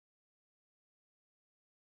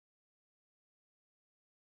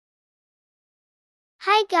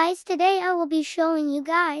Hi guys, today I will be showing you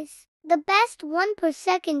guys the best 1 per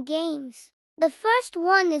second games. The first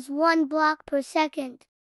one is 1 block per second.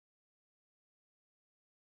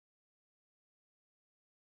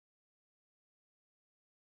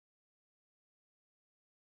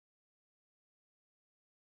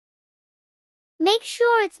 Make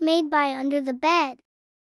sure it's made by under the bed.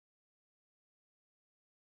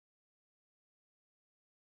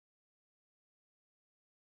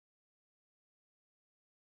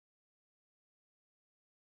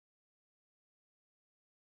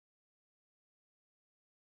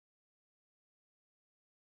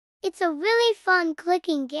 It's a really fun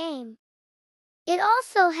clicking game. It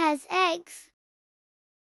also has eggs,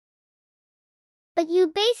 but you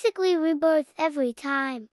basically rebirth every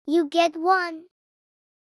time you get one.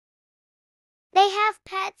 They have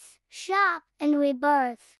pets, shop, and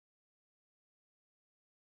rebirth.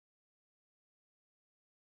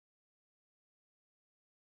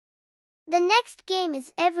 The next game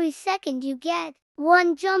is every second you get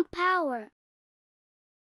 1 jump power.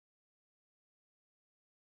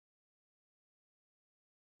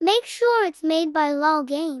 Make sure it's made by LOL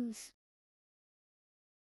Games.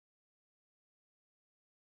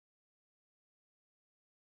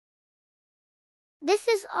 This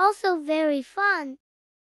is also very fun.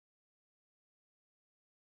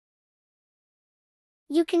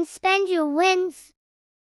 You can spend your wins.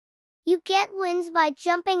 You get wins by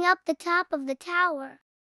jumping up the top of the tower.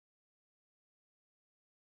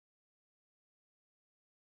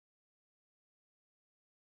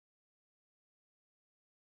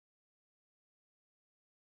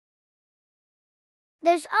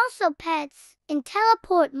 There's also pets, and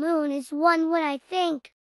Teleport Moon is one what I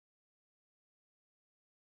think.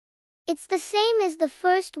 It's the same as the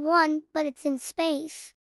first one, but it's in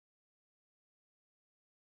space.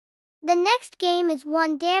 The next game is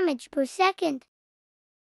 1 damage per second.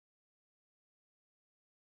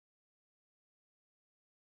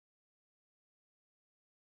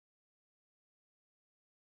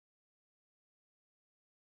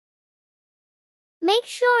 Make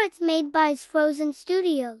sure it's made by Frozen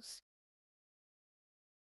Studios.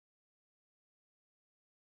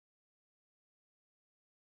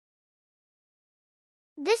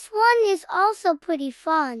 This one is also pretty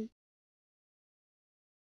fun.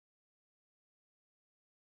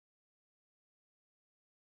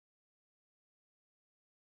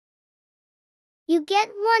 You get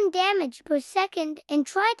 1 damage per second and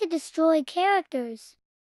try to destroy characters.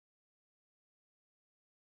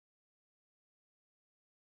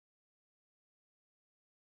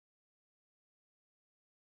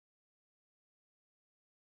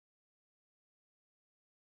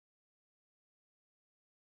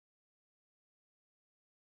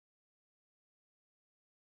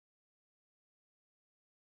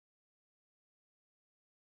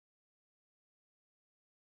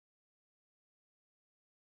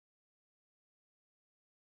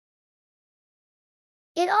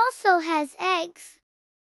 It also has eggs.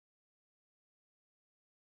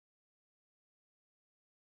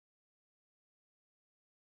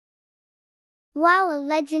 Wow, a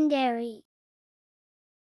legendary.